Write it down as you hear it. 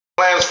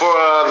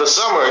the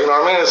summer. You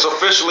know what I mean? It's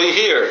officially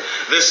here.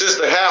 This is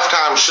the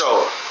halftime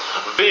show.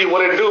 B,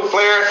 what it do,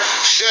 player?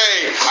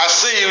 Shay, I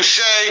see you,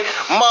 Shay.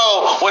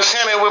 Mo, what's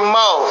happening with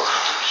Mo?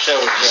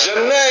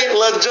 Janae,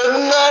 La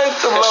Janae,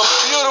 the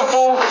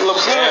beautiful, La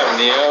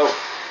beautiful.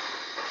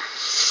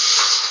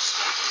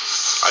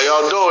 How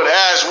y'all doing?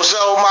 Ash, what's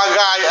up with my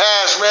guy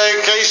Ash,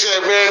 man?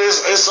 K-Shed, man,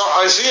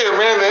 it's here,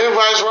 man. The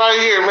invite's right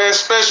here, man.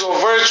 Special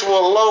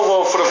virtual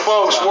Lovo for the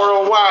folks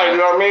worldwide, you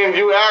know what I mean?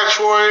 You asked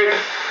for it.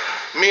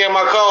 Me and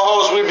my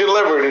co-host, we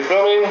delivered, you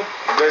feel me?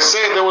 They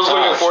said they was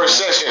looking for a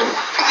session.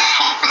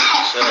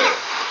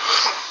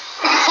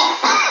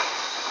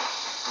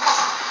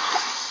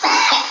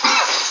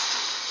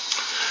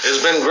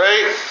 It's been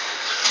great.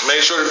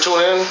 Make sure to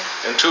tune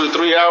in 2 to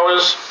 3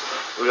 hours.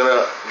 We're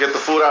gonna get the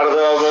food out of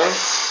the oven,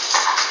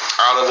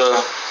 out of the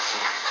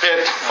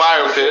pit,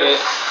 fire pit.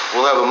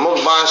 We'll have a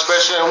mukbang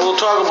special, and we'll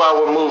talk about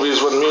what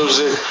movies, what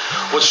music,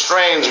 what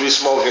strains we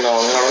smoking on,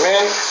 you know what I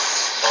mean?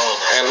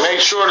 And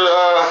make sure to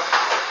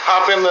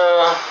hop in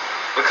the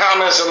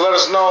comments and let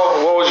us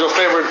know what was your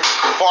favorite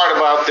part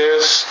about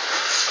this,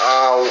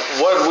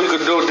 what we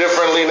could do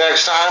differently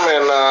next time,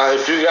 and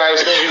if you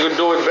guys think you could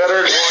do it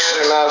better, go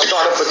ahead and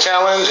start up a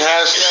challenge,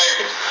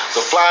 hashtag the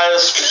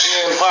FLYEST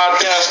FIJIAN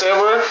PODCAST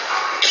EVER,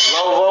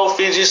 Lovo,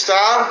 Fiji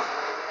style.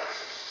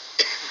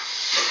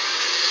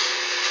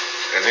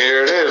 And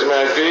here it is,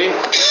 man, P.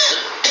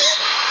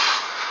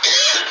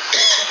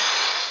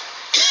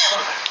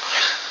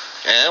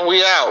 And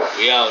we out.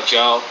 We out,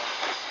 y'all.